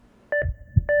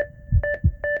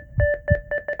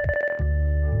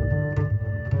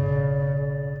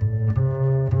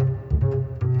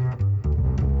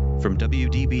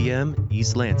WDBM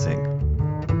East Lansing.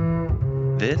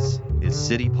 This is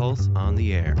City Pulse on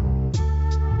the Air.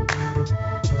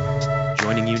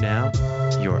 Joining you now,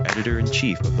 your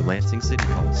editor-in-chief of the Lansing City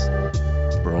Pulse,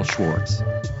 Burl Schwartz.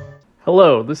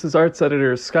 Hello, this is Arts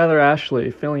Editor Skylar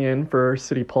Ashley filling in for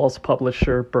City Pulse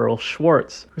publisher Burl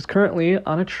Schwartz, who's currently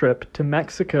on a trip to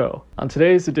Mexico. On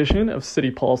today's edition of City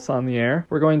Pulse on the Air,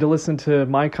 we're going to listen to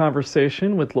my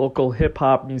conversation with local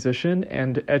hip-hop musician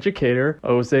and educator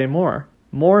Jose Moore.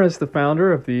 Moore is the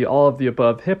founder of the All of the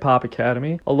Above Hip Hop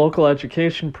Academy, a local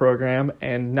education program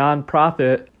and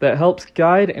nonprofit that helps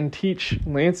guide and teach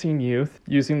Lansing youth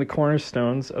using the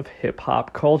cornerstones of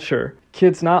hip-hop culture.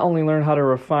 Kids not only learn how to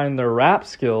refine their rap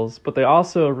skills, but they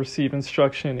also receive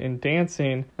instruction in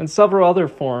dancing and several other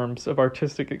forms of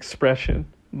artistic expression.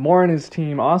 Moore and his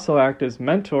team also act as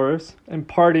mentors,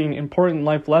 imparting important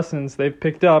life lessons they've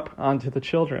picked up onto the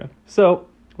children. So,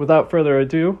 without further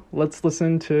ado, let's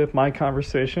listen to my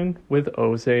conversation with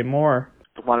Jose Moore.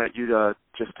 I wanted you to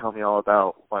just tell me all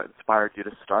about what inspired you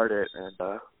to start it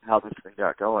and how this thing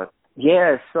got going.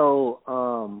 Yeah, so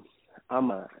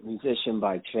I'm a musician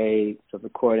by trade, so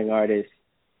recording artist,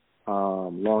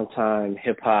 longtime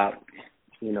hip-hop,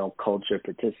 culture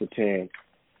participant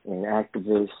and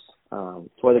activist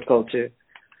for the culture.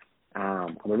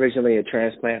 I'm originally a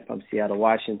transplant from Seattle,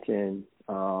 Washington,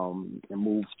 and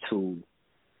moved to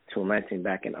Lansing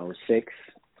back in '06.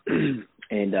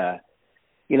 And,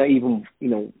 even,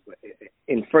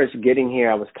 in first getting here,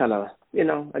 I was kind of,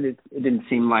 it didn't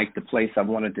seem like the place I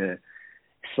wanted to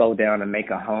slow down and make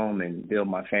a home and build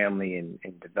my family and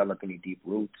develop any deep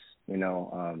roots,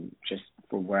 just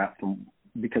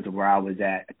because of where I was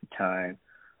at the time,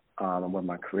 and where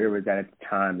my career was at the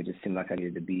time. It just seemed like I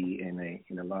needed to be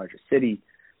in a larger city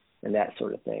and that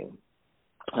sort of thing.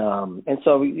 And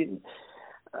so,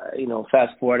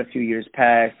 fast forward a few years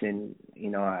past, and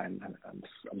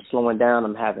I'm slowing down.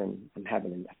 I'm having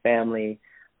a family.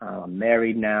 I'm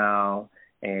married now,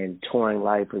 and touring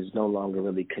life is no longer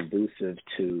really conducive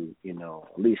to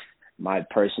at least my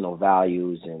personal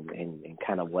values and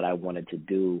kind of what I wanted to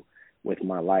do with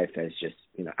my life as just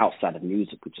outside of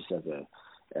music, but just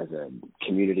as a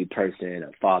community person,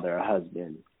 a father, a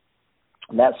husband,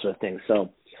 that sort of thing. So,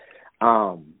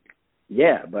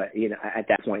 yeah, but at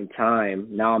that point in time,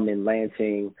 now I'm in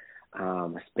Lansing. I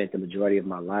spent the majority of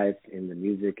my life in the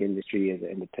music industry as an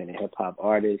independent hip hop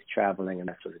artist, traveling and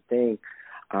that sort of thing.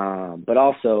 But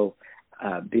also,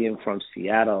 being from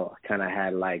Seattle, I kind of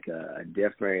had like a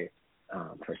different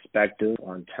perspective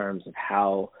on terms of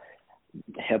how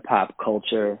hip hop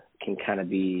culture can kind of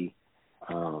be,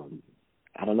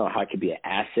 I don't know, how it could be an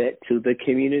asset to the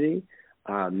community,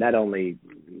 not only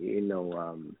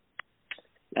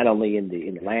not only in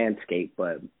the landscape,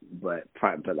 but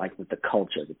like with the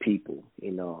culture, the people,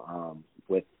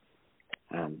 with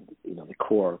the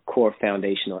core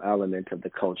foundational elements of the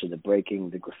culture, the breaking,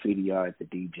 the graffiti art, the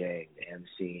DJing,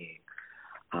 the MCing,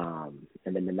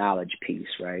 and then the knowledge piece,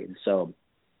 right? And so,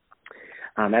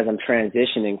 as I'm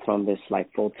transitioning from this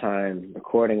like full-time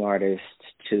recording artist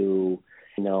to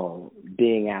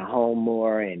being at home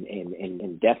more and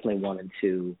definitely wanting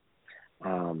to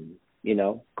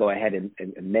go ahead and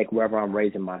make wherever I'm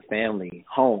raising my family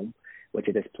home, which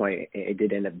at this point it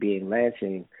did end up being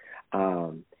Lansing,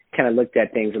 kind of looked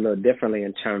at things a little differently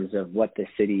in terms of what the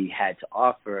city had to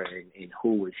offer and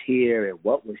who was here and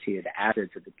what was here, the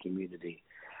assets of the community.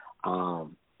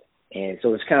 And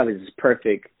so it's kind of this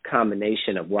perfect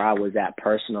combination of where I was at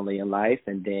personally in life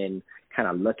and then kind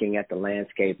of looking at the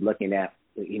landscape, looking at,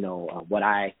 what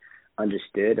I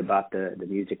understood about the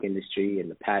music industry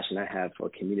and the passion I have for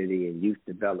community and youth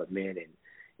development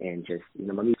and just,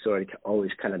 my music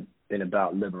always kind of been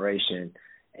about liberation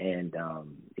and,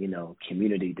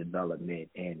 community development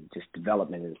and just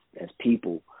development as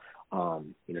people,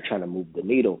 trying to move the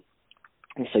needle.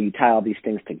 And so you tie all these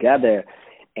things together,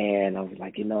 and I was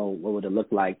like, what would it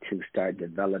look like to start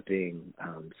developing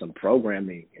some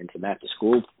programming and some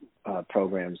after-school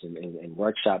programs and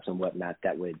workshops and whatnot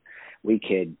that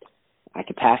I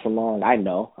could pass along, I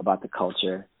know, about the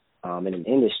culture in an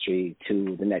industry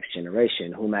to the next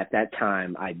generation, whom at that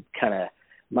time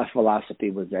my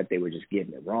philosophy was that they were just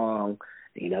getting it wrong.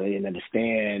 They didn't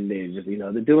understand. They just,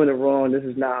 they're doing it wrong. This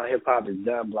is not how hip-hop is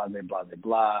done, blah, blah, blah,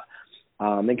 blah,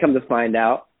 blah. And come to find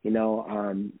out,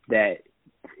 that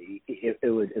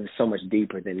it was so much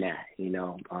deeper than that,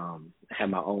 I had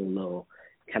my own little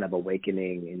kind of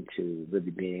awakening into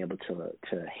really being able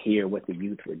to hear what the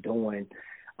youth were doing,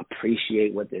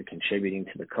 appreciate what they're contributing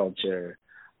to the culture,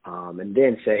 and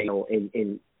then say,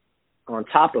 on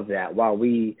top of that, while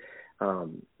we,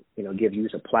 give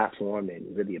youth a platform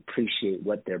and really appreciate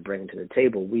what they're bringing to the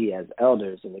table, we as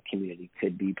elders in the community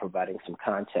could be providing some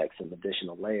context and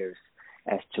additional layers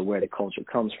as to where the culture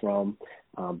comes from,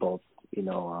 both,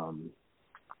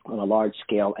 on a large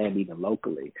scale and even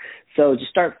locally. So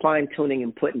just start fine-tuning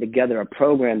and putting together a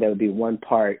program that would be one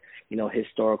part,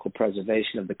 historical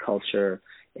preservation of the culture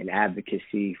and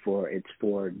advocacy for its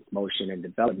forward motion and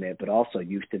development, but also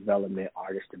youth development,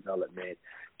 artist development,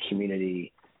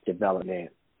 community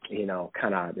development,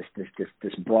 kind of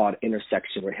this broad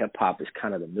intersection where hip-hop is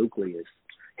kind of the nucleus,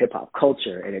 hip-hop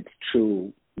culture and its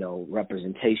true,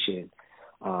 representation,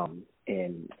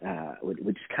 and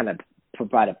would just kind of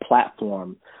provide a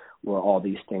platform where all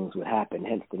these things would happen,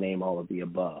 hence the name All of the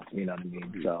Above, you know what I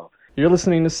mean? So you're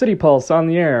listening to City Pulse on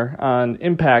the air on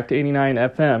Impact 89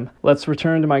 FM. Let's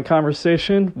return to my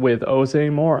conversation with Jose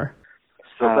Moore.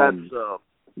 So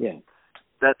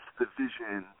that's the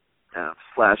vision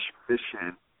slash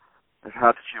mission. And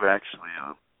how did you actually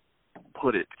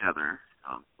put it together,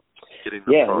 getting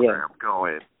the program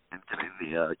going and getting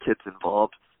the kids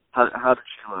involved? How did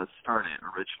you start it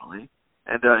originally?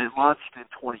 And it launched in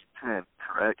 2010,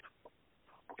 correct?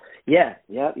 Yeah.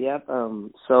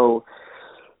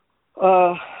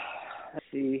 Let's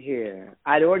see here.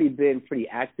 I'd already been pretty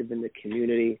active in the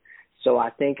community, so I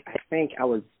think I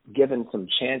was given some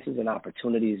chances and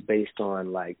opportunities based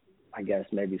on,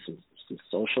 maybe some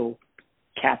social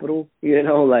capital.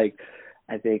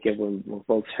 I think when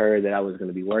folks heard that I was going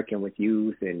to be working with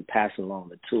youth and passing along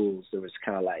the tools, there was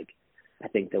kind of I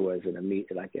think there was an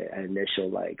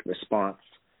initial response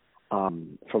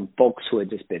from folks who had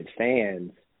just been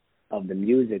fans of the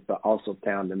music, but also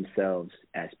found themselves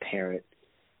as parents,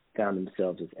 found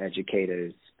themselves as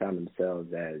educators, found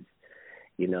themselves as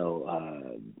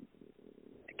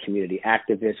community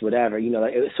activists, whatever.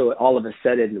 So all of a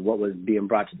sudden, what was being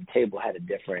brought to the table had a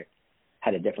different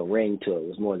ring to it. It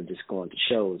was more than just going to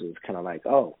shows. It was kind of like,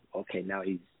 oh, okay, now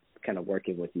he's kind of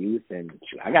working with youth, and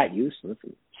I got youth.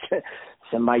 Listen,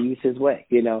 send my youth his way,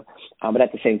 But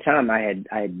at the same time, I had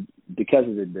because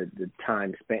of the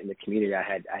time spent in the community, I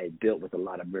had built with a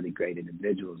lot of really great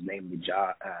individuals, namely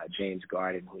James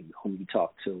Garden, whom you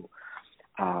talked to,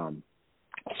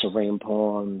 Serene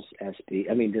Poems, SB.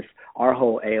 I mean, our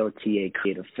whole AOTA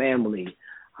creative family.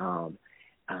 The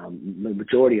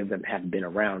majority of them have been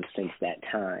around since that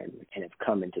time and have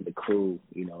come into the crew,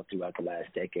 throughout the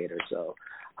last decade or so.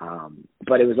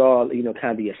 But it was all,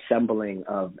 kind of the assembling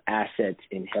of assets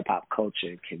in hip-hop culture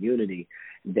and community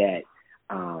that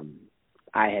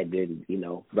I had been,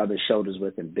 rubbing shoulders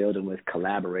with and building with,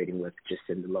 collaborating with just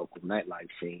in the local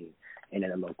nightlife scene and in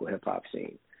the local hip-hop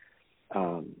scene.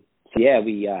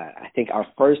 I think our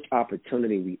first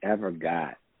opportunity we ever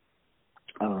got,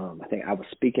 I think I was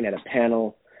speaking at a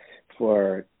panel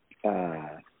for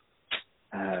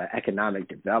economic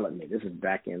development. This is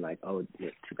back in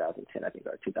 2010, I think,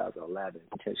 or 2011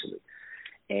 potentially.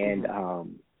 And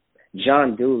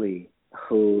John Dooley,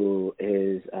 who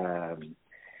is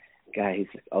he's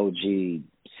an OG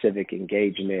civic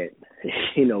engagement,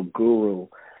 guru.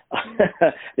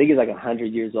 I think he's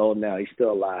 100 years old now. He's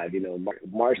still alive.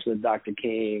 Marched with Dr.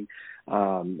 King,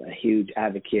 a huge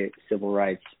advocate, civil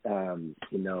rights,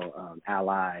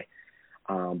 ally.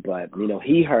 But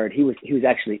he was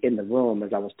actually in the room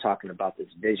as I was talking about this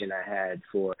vision I had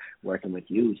for working with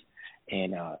youth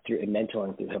and through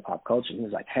mentoring through hip hop culture. He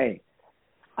was like, "Hey,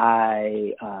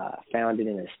 I founded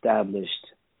and established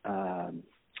an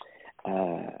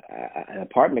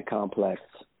apartment complex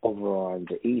over on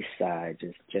the east side,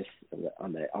 just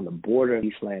on the border of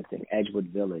East Lansing, Edgewood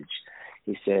Village."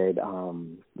 He said,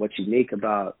 "What's unique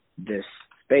about this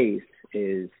space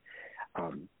is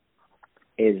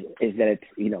that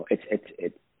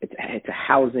it's a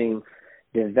housing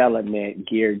development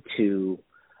geared to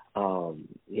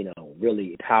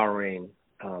really empowering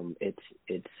its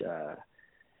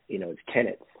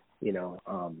tenants,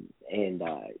 and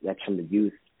that's from the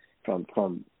youth from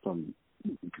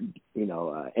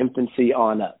infancy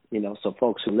on up, so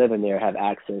folks who live in there have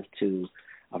access to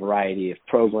a variety of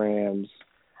programs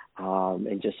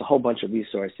and just a whole bunch of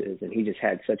resources. And he just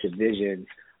had such a vision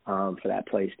for that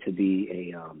place to be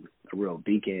a real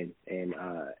beacon and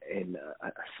a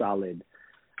solid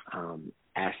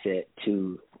asset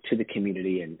to the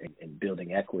community and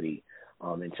building equity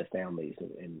into families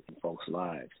and folks'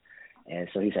 lives. And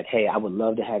so he said, "Hey, I would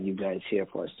love to have you guys here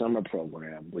for a summer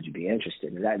program. Would you be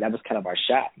interested?" And that was kind of our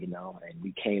shot, And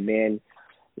we came in,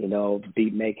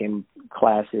 beat making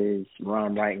classes,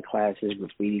 rhyme writing classes,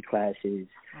 graffiti classes,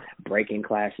 breaking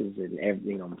classes, and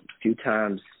a few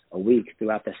times a week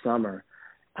throughout the summer.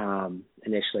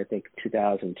 Initially, I think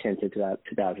 2010 to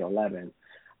 2011.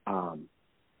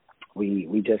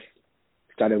 we just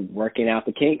started working out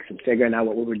the kinks and figuring out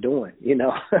what we were doing,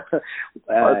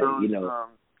 Are those,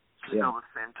 still the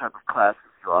same type of classes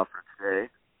you offer today?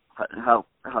 How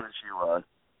did you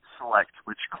select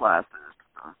which classes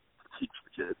to teach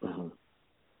the kids?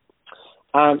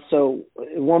 Mm-hmm. So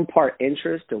one part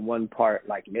interest and one part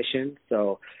like mission.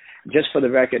 So just for the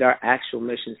record, our actual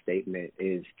mission statement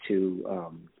is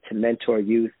to mentor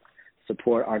youth,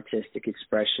 support artistic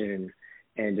expression,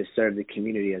 and to serve the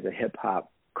community as a hip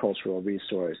hop cultural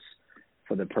resource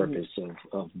for the purpose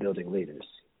of building leaders.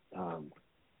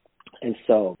 And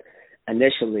so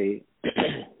initially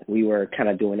we were kind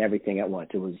of doing everything at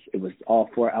once. It was all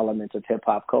four elements of hip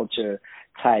hop culture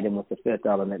tied in with the fifth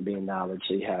element being knowledge.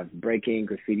 So you have breaking,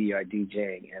 graffiti art,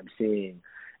 DJing, MCing,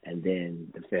 and then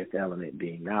the fifth element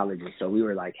being knowledge. And so we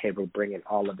were like, hey, we're bringing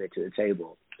all of it to the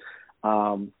table.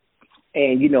 And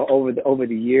over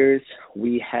the years,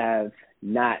 we haven't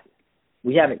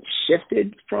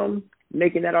shifted from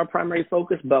making that our primary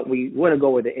focus, but we want to go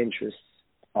where the interests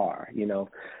are.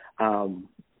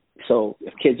 So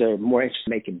if kids are more interested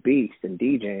in making beats than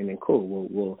DJing, then cool.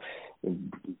 We'll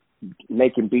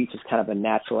making beats is kind of a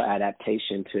natural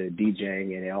adaptation to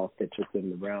DJing, and it all fits within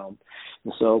the realm.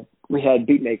 And so we had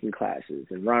beat making classes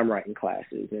and rhyme writing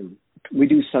classes, and we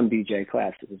do some DJ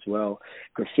classes as well.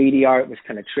 Graffiti art was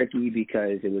kind of tricky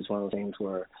because it was one of those things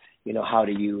where, how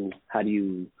do you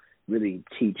really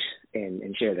teach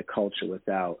and share the culture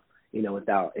without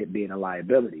it being a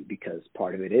liability, because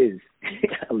part of it is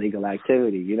illegal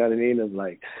activity, you know what I mean? Of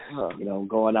like,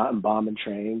 going out and bombing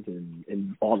trains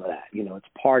and all of that, it's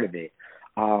part of it.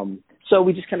 So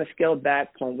we just kind of scaled back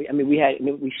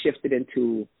we shifted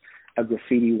into a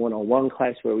graffiti 101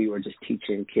 class where we were just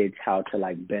teaching kids how to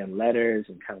like bend letters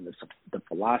and kind of the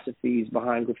philosophies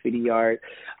behind graffiti art.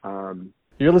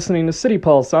 You're listening to City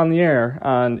Pulse on the air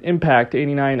on Impact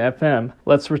 89 FM.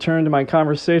 Let's return to my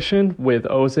conversation with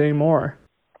Jose Moore.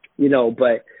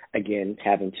 But again,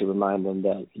 having to remind them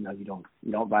that, you don't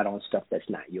write on stuff that's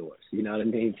not yours. You know what I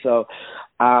mean? So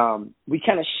we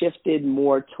kind of shifted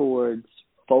more towards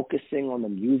focusing on the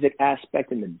music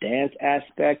aspect and the dance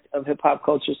aspect of hip hop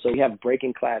culture. So we have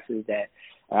breaking classes that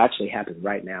are actually happening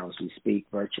right now as we speak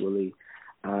virtually.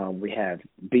 We have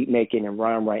beat making and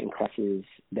rhyme writing classes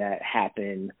that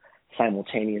happen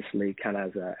simultaneously, kind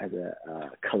of as a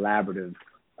collaborative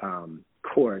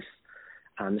course.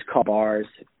 It's called BARS,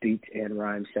 Beat and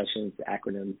Rhyme Sessions, the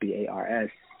acronym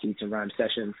BARS, Beats and Rhyme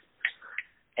Sessions.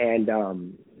 And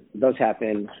those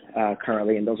happen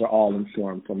currently, and those are all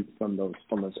informed from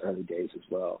those early days as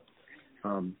well.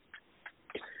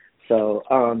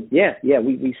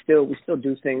 We still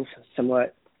do things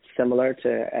somewhat similar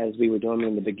to as we were doing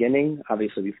in the beginning.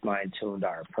 Obviously, we fine-tuned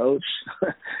our approach.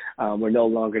 We're no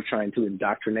longer trying to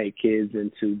indoctrinate kids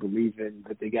into believing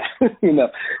that they got,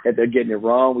 that they're getting it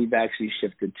wrong. We've actually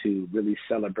shifted to really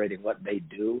celebrating what they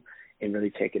do and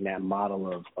really taking that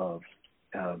model of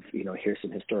here's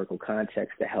some historical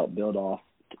context to help build off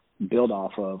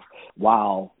of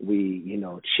while we,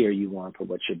 cheer you on for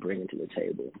what you're bringing to the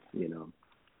table,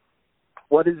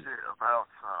 What is it about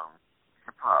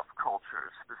hip-hop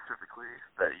culture specifically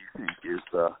that you think is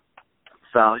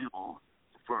valuable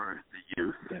for the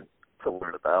youth to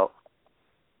learn about?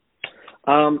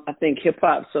 I think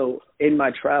hip-hop, so in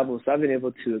my travels, I've been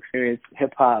able to experience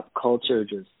hip-hop culture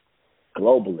just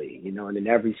globally, and in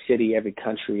every city, every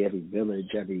country, every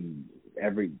village, every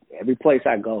place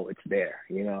I go, it's there.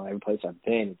 Every place I've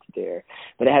been, it's there.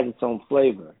 But it has its own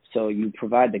flavor. So you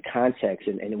provide the context,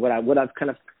 and what I've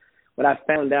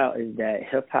found out is that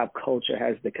hip hop culture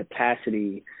has the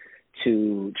capacity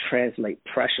to translate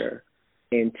pressure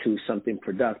into something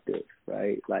productive,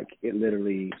 right? Like it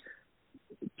literally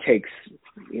takes,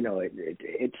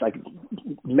 it's like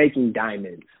making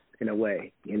diamonds in a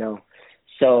way,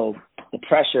 So the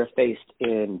pressure faced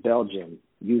in Belgium,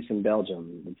 youth in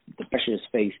Belgium, the pressure is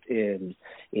faced in,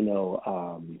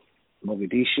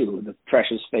 Mogadishu, the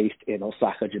pressures faced in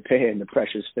Osaka, Japan, the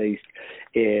pressures faced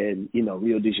in,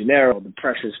 Rio de Janeiro, the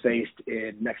pressures faced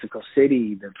in Mexico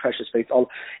City, the pressures faced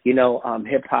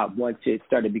hip hop, once it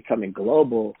started becoming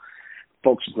global,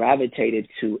 folks gravitated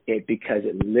to it because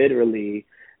it literally,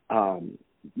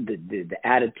 the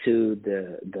attitude,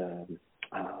 the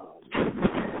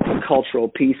cultural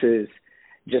pieces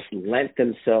just lent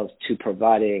themselves to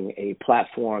providing a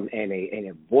platform and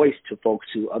a voice to folks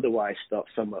who otherwise felt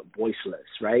somewhat voiceless,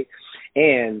 right?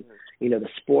 And, the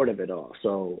sport of it all.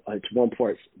 So it's one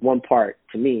part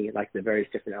to me, like the various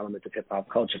different elements of hip-hop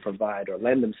culture provide or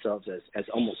lend themselves as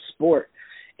almost sport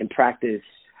and practice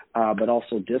but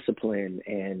also discipline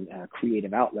and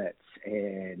creative outlets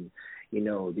and,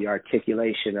 the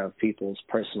articulation of people's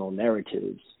personal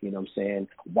narratives, you know what I'm saying,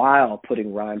 while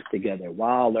putting rhymes together,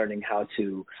 while learning how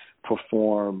to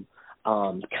perform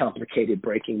complicated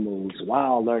breaking moves,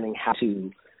 while learning how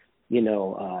to,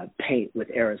 paint with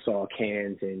aerosol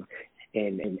cans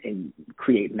and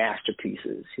create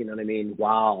masterpieces, you know what I mean,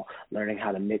 while learning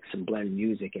how to mix and blend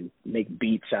music and make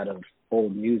beats out of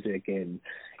old music and,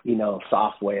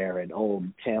 software and old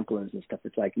samplers and stuff.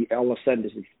 It's like all of a sudden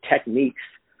there's these techniques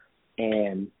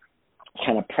and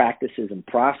kind of practices and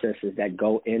processes that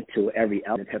go into every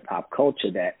element of hip-hop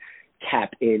culture that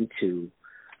tap into,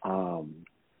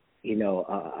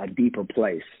 a deeper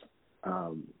place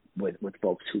with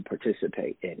folks who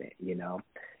participate in it,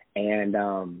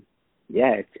 And,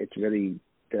 it's really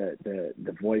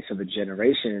the voice of a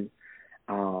generation,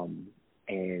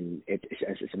 and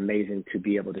it's amazing to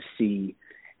be able to see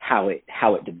how it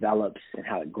develops and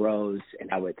how it grows and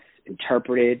how it's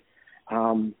interpreted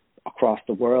across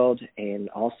the world, and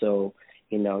also,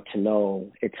 to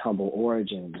know its humble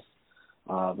origins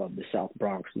of the South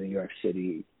Bronx, New York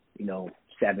City,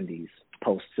 70s,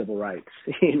 post-civil rights,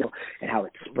 and how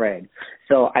it spread.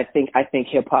 So I think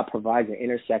hip-hop provides an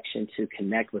intersection to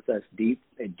connect with us deep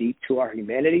to our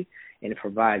humanity, and it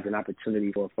provides an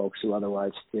opportunity for folks who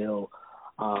otherwise feel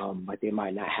like they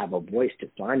might not have a voice to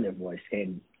find their voice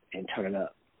and turn it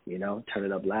up, turn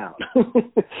it up loud.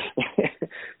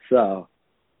 So,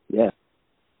 yeah.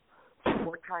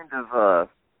 What kind of,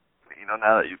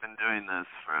 now that you've been doing this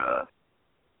for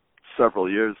several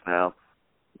years now,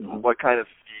 what kind of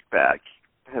feedback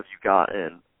have you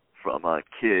gotten from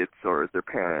kids or their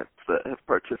parents that have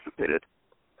participated?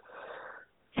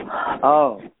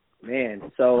 Oh,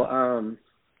 man. So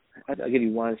I'll give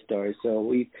you one story.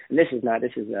 So this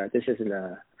isn't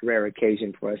a rare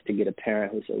occasion for us to get a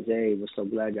parent who says, "Hey, we're so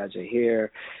glad you guys are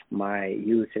here. My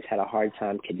youth has had a hard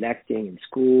time connecting in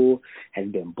school, has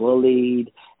been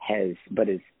bullied, but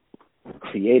is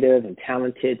creative and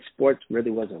talented. Sports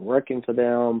really wasn't working for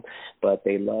them, but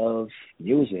they love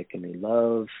music and they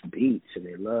love beats and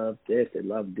they love this. They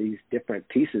love these different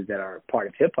pieces that are part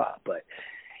of hip hop, but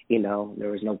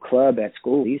there was no club at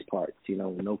school, these parts,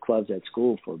 no clubs at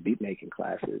school for beat making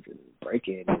classes and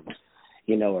breaking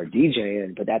and, or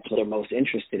DJing, but that's what they're most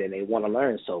interested in. They want to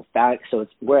learn. So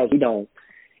it's, whereas we don't,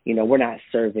 we're not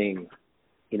serving,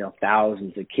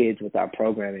 thousands of kids with our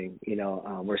programming,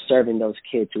 we're serving those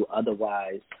kids who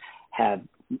otherwise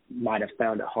might have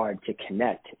found it hard to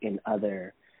connect in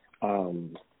other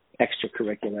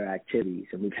extracurricular activities.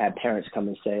 And we've had parents come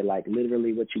and say, like,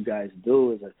 literally what you guys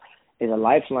do is a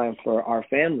lifeline for our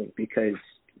family, because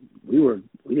we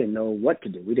didn't know what to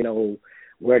do. We didn't know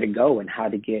where to go and how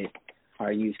to get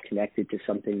our youth connected to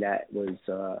something that was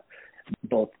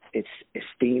both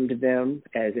esteemed them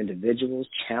as individuals,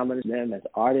 challenged them as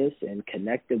artists, and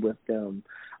connected with them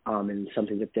in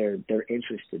something that they're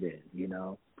interested in,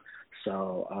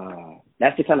 So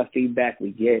that's the kind of feedback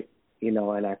we get,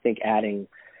 and I think adding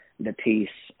the piece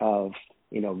of,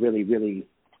 really, really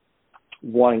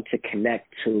wanting to connect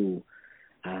to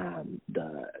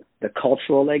the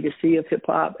cultural legacy of hip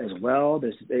hop as well.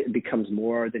 It becomes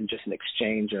more than just an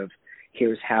exchange of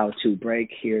here's how to break,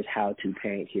 here's how to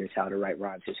paint, here's how to write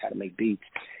rhymes, here's how to make beats.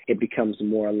 It becomes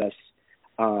more or less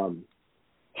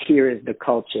here is the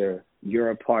culture, you're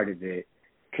a part of it,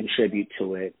 contribute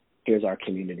to it. Here's our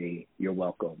community, you're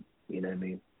welcome. You know what I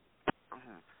mean?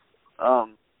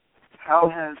 Mm-hmm. How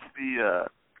has the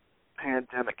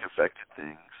pandemic affected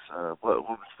things? What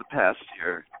was the past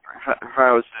year?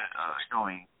 How is it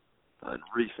going in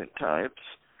recent times?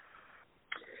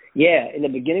 Yeah, in the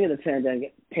beginning of the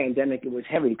pandemic, it was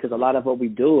heavy because a lot of what we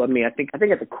do, I think at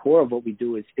the core of what we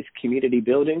do is community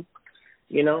building,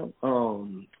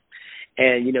 and,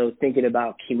 thinking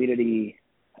about community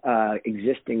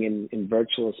existing in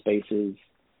virtual spaces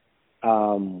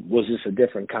was just a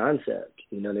different concept.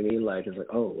 You know what I mean? Like, it's like,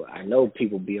 oh, I know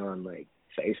people be on, like,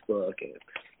 Facebook and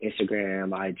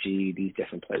Instagram, IG, these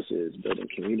different places, building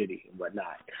community and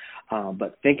whatnot.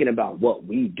 But thinking about what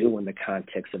we do in the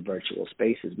context of virtual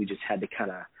spaces, we just had to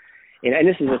kind of, and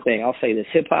this is the thing, I'll say this,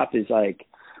 hip hop is like,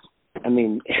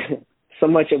 so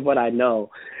much of what I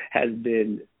know has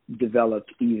been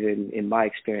developed even in my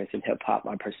experience in hip hop,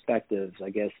 my perspectives, I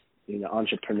guess,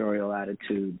 entrepreneurial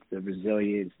attitude, the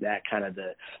resilience, that kind of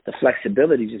the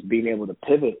flexibility, just being able to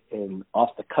pivot and off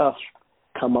the cuff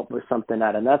come up with something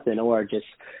out of nothing, or just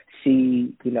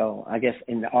see, I guess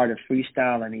in the art of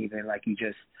freestyling, even like you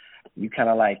kind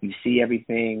of like, you see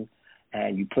everything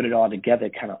and you put it all together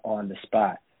kind of on the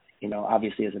spot.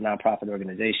 obviously as a nonprofit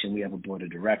organization, we have a board of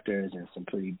directors and some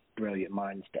pretty brilliant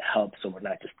minds to help. So we're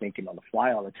not just thinking on the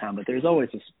fly all the time, but there's always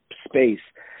a space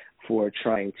for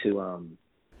trying to.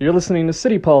 You're listening to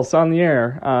City Pulse on the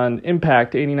air on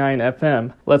Impact 89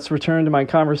 FM. Let's return to my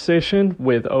conversation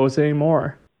with Jose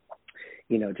Moore.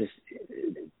 Just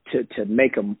to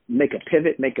make a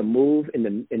pivot, make a move in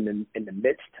the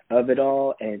midst of it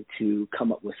all, and to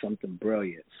come up with something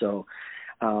brilliant. So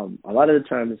a lot of the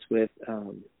times with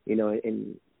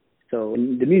in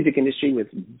the music industry with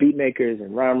beat makers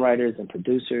and rhyme writers and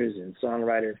producers and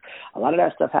songwriters, a lot of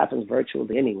that stuff happens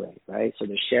virtually anyway, right? So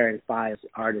they're sharing files.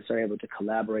 Artists are able to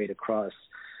collaborate across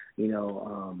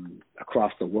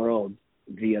the world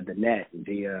via the net,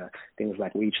 via things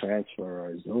like WeTransfer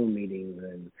or Zoom meetings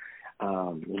and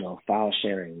file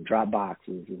sharing,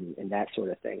 Dropboxes, and that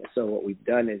sort of thing. So what we've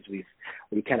done is we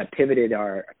kind of pivoted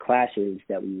our classes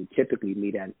that we would typically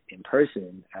meet in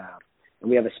person, and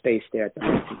we have a space there at the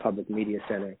Lansing Public Media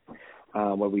Center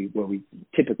where we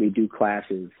typically do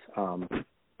classes.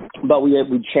 But we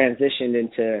transitioned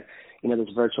into this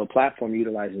virtual platform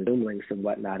utilizing Zoom links and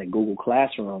whatnot in Google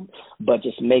Classroom, but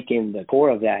just making the core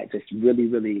of that just really,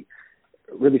 really,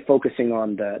 really focusing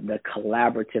on the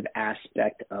collaborative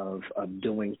aspect of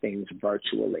doing things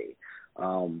virtually.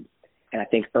 And I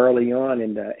think early on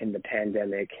in the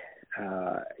pandemic,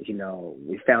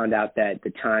 we found out that the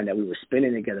time that we were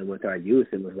spending together with our youth,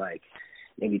 it was like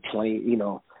maybe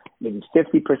 50%,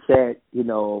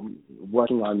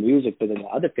 working on music, but then the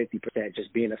other 50%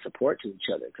 just being a support to each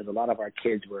other, because a lot of our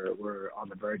kids were on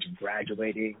the verge of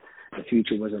graduating. The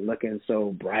future wasn't looking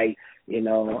so bright. They're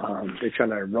trying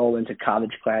to roll into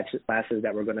college classes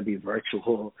that were going to be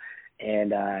virtual.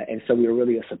 And so we were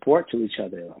really a support to each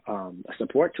other, a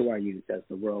support to our youth as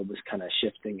the world was kind of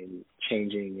shifting and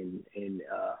changing in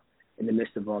the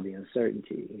midst of all the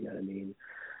uncertainty. You know what I mean?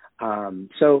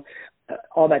 So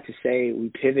all that to say, we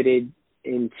pivoted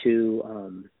into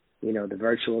the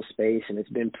virtual space, and it's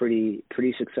been pretty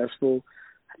successful.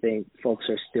 I think folks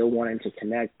are still wanting to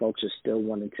connect. Folks are still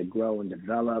wanting to grow and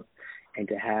develop, and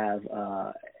to have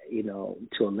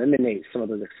to eliminate some of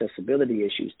those accessibility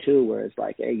issues too, where it's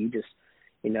like, hey, you just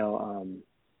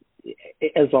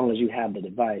as long as you have the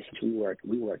device, we work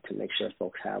to make sure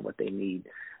folks have what they need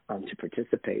to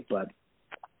participate. But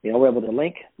we're able to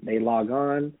link, they log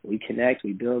on, we connect,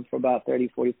 we build for about 30,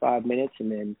 45 minutes,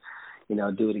 and then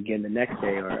do it again the next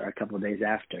day or a couple of days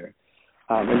after.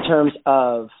 In terms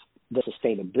of the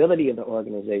sustainability of the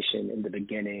organization in the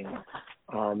beginning,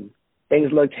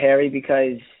 things looked hairy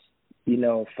because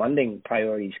funding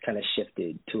priorities kind of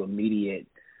shifted to immediate,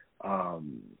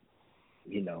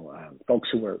 folks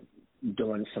who were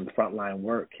doing some frontline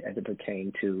work as it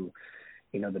pertained to,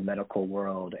 the medical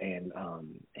world and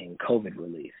COVID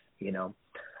relief, It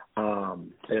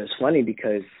was funny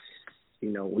because, we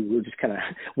were just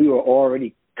we were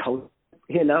already COVID,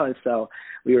 and so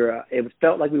it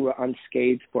felt like we were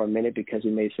unscathed for a minute because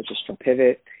we made such a strong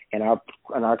pivot, and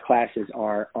our classes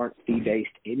aren't fee-based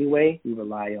anyway. We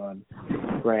rely on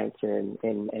grants and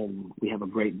we have a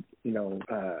great,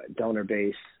 donor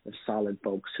base of solid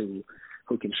folks who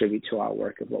contribute to our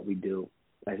work of what we do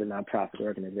as a nonprofit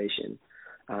organization.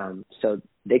 So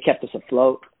they kept us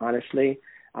afloat, honestly.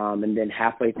 And then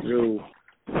halfway through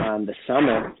the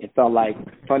summer, it felt like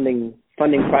funding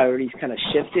priorities kind of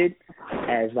shifted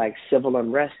as like civil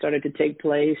unrest started to take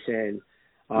place, and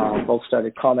folks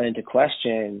started calling into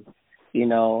question,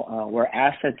 where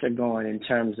assets are going in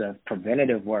terms of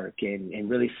preventative work and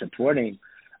really supporting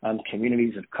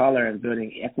communities of color and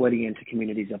building equity into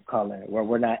communities of color, where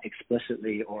we're not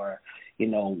explicitly or,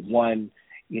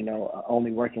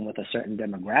 only working with a certain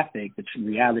demographic. The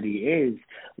reality is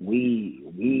we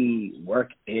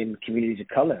work in communities of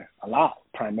color a lot,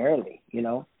 primarily,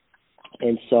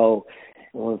 And so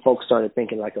when folks started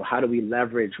thinking like, well, how do we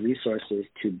leverage resources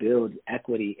to build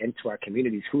equity into our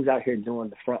communities? Who's out here doing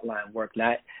the frontline work,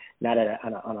 not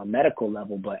on a medical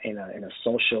level, but in a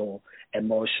social,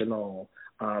 emotional,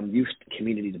 youth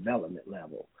community development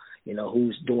level?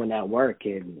 Who's doing that work?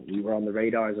 And we were on the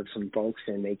radars of some folks,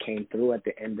 and they came through at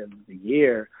the end of the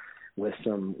year with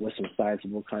some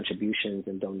sizable contributions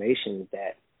and donations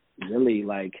that really,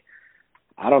 like,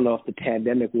 I don't know if the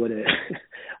pandemic would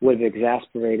have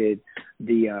exasperated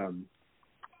the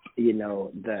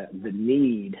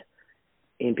need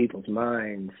in people's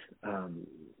minds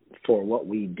for what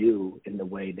we do in the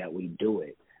way that we do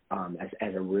it,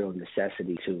 as a real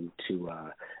necessity to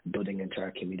building into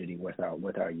our community with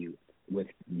our youth, with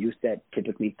youth that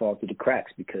typically fall through the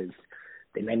cracks because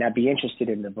they may not be interested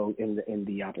in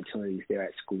the opportunities there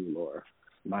at school, or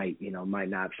might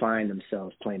not find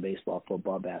themselves playing baseball,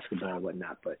 football, basketball, and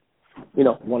whatnot. But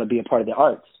want to be a part of the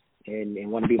arts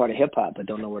and want to be a part of hip hop, but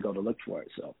don't know where to go to look for it.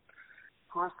 So,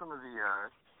 who are some of the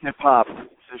hip hop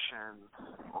musicians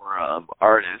or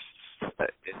artists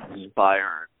that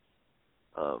inspired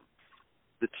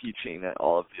the teaching at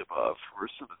all of the above? Who are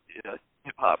some of the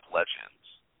hip hop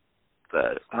legends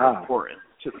that are important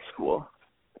to the school?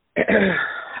 It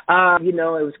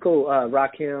was cool.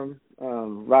 Rakim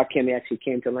actually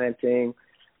came to Lansing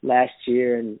last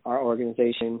year, and our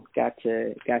organization got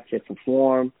to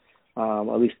perform.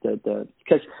 At least because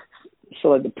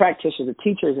the practitioners, the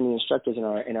teachers, and the instructors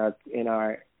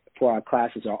for our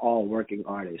classes are all working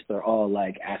artists. They're all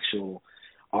like actual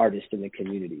artists in the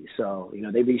community. So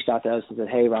they reached out to us and said,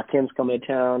 "Hey, Rakim's coming to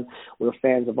town. We're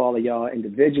fans of all of y'all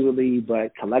individually,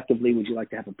 but collectively, would you like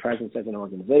to have a presence as an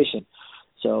organization?"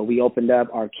 So we opened up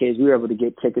our kids. We were able to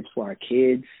get tickets for our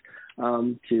kids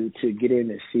to get in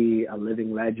and see a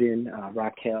living legend,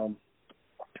 Rakim.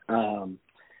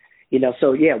 We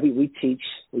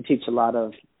teach a lot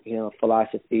of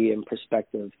philosophy and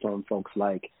perspective from folks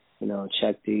like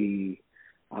Chuck D,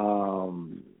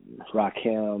 Rakim,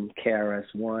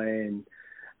 KRS-One.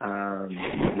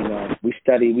 We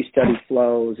study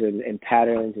flows and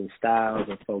patterns and styles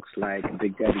of folks like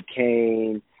Big Daddy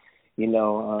Kane,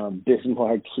 Biz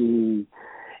Markie,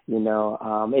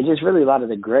 and just really a lot of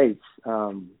the greats,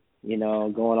 going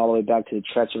all the way back to the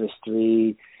Treacherous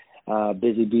Three,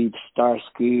 Busy Beats,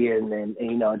 Starsky, and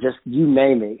just you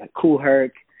name it, Kool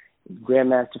Herc,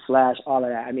 Grandmaster Flash, all of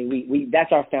that. I mean, we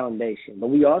that's our foundation. But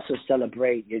we also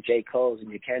celebrate your J. Cole's and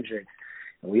your Kendricks,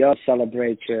 and we also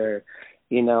celebrate your,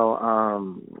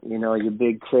 your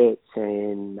Big Crits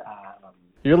and.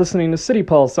 You're listening to City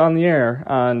Pulse on the air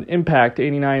on Impact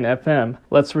 89 FM.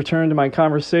 Let's return to my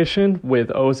conversation with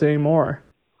Ozay Moore.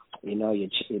 Your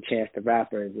Chance the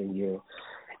Rappers and your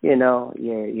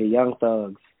Young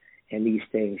Thugs and these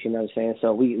things, you know what I'm saying?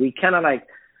 So we kind of like,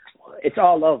 it's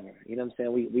all over, you know what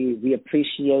I'm saying? We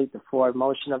appreciate the forward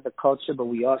motion of the culture, but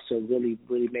we also really,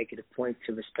 really make it a point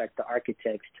to respect the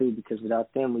architects too, because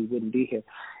without them, we wouldn't be here.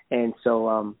 And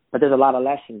so, but there's a lot of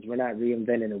lessons. We're not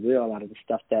reinventing the wheel. A lot of the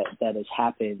stuff that has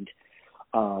happened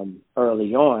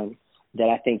early on that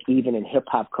I think even in hip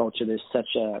hop culture, there's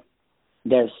such a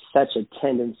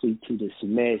tendency to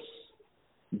dismiss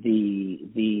the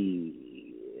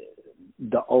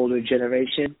older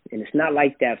generation, and it's not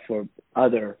like that for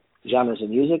other genres of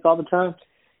music all the time.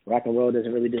 Rock and roll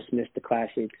doesn't really dismiss the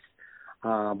classics.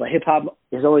 But hip-hop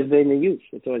has always been the youth.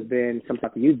 It's always been some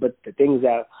type of youth. But the things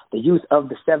that the youth of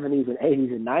the 70s and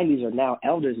 80s and 90s are now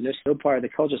elders, and they're still part of the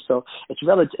culture. So it's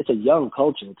a young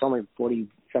culture. It's only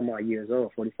 40-some-odd years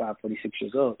old, 45, 46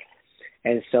 years old.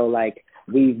 And so, like,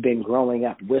 we've been growing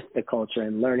up with the culture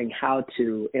and learning how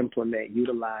to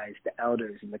utilize the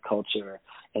elders in the culture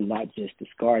and not just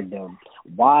discard them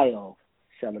while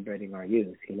celebrating our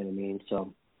youth. You know what I mean?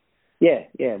 So, yeah,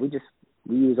 we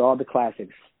use all the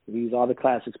classics. We use all the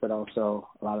classics, but also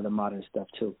a lot of the modern stuff,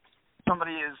 too.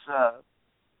 Somebody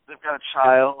they've got a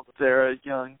child, they're a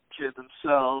young kid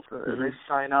themselves, they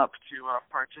sign up to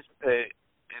participate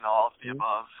in all of the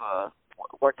above.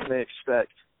 What can they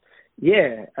expect?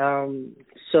 Yeah,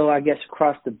 so I guess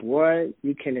across the board,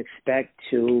 you can expect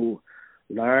to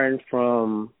learn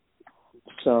from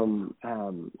some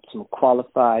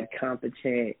qualified,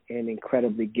 competent, and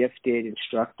incredibly gifted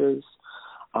instructors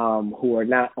who are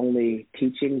not only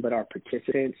teaching but are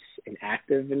participants and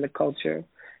active in the culture.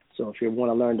 So if you want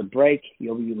to learn to break,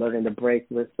 you'll be learning to break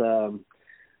with,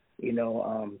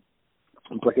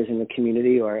 breakers in the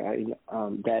community or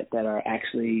that are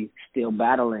actually still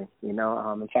battling. In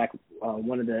fact,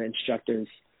 one of the instructors,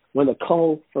 one of the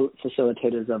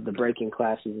co-facilitators of the breaking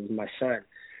classes is my son.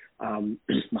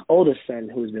 My oldest son,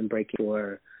 who's been breaking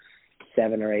for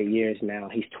 7 or 8 years now.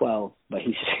 He's 12, but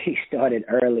he started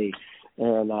early.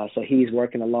 And so he's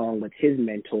working along with his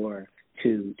mentor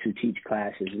to teach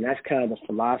classes. And that's kind of the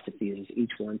philosophy, is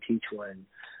each one teach one,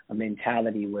 a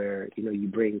mentality where, you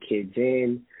bring kids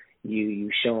in, you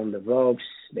show them the ropes,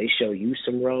 they show you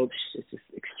some ropes. It's this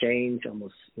exchange,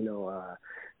 almost,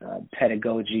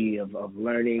 pedagogy of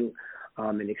learning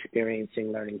and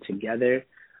experiencing learning together.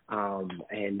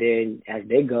 And then as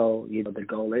they go, the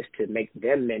goal is to make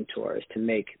them mentors, to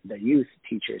make the youth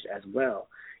teachers as well,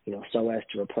 so as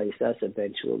to replace us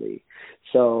eventually.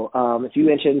 So if you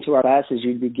enter into our classes,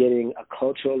 you'd be getting a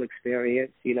cultural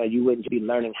experience. You wouldn't be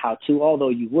learning how to, although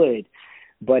you would,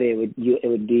 but it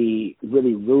would be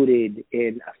really rooted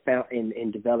in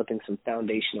developing some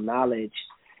foundational knowledge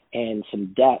and some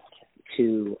depth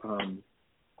to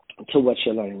what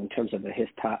you're learning in terms of a hip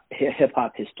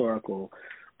hop historical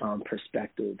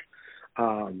perspective.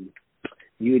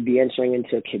 you would be entering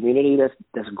into a community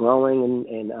that's growing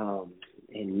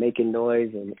and making noise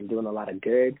and doing a lot of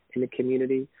good in the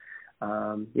community.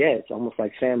 It's almost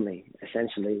like family,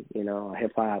 essentially, a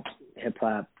hip hop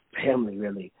family,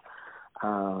 really.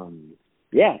 And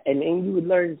you would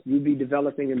learn, you'd be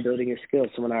developing and building your skills.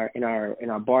 So in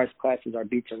our bars classes, our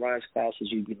beats and rhymes classes,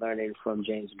 you'd be learning from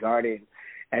James Garden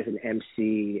as an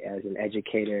MC, as an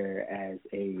educator, as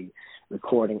a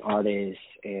recording artist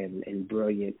and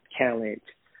brilliant talent.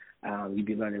 You'd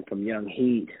be learning from Young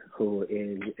Heat, who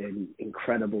is an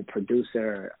incredible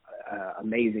producer,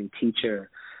 amazing teacher,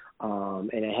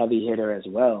 and a heavy hitter as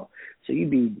well. So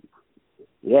you'd be,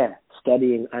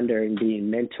 studying under and being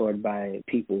mentored by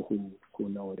people who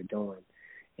know what they're doing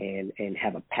and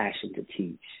have a passion to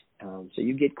teach. So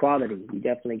you get quality. You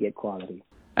definitely get quality.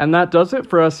 And that does it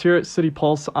for us here at City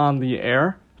Pulse on the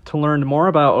Air. To learn more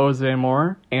about Jose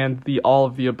Moore and the All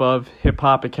of the Above Hip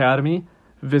Hop Academy,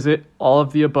 visit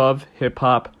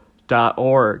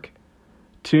alloftheabovehiphop.org.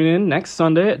 Tune in next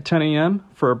Sunday at 10 a.m.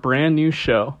 for a brand new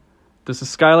show. This is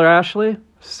Skylar Ashley,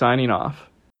 signing off.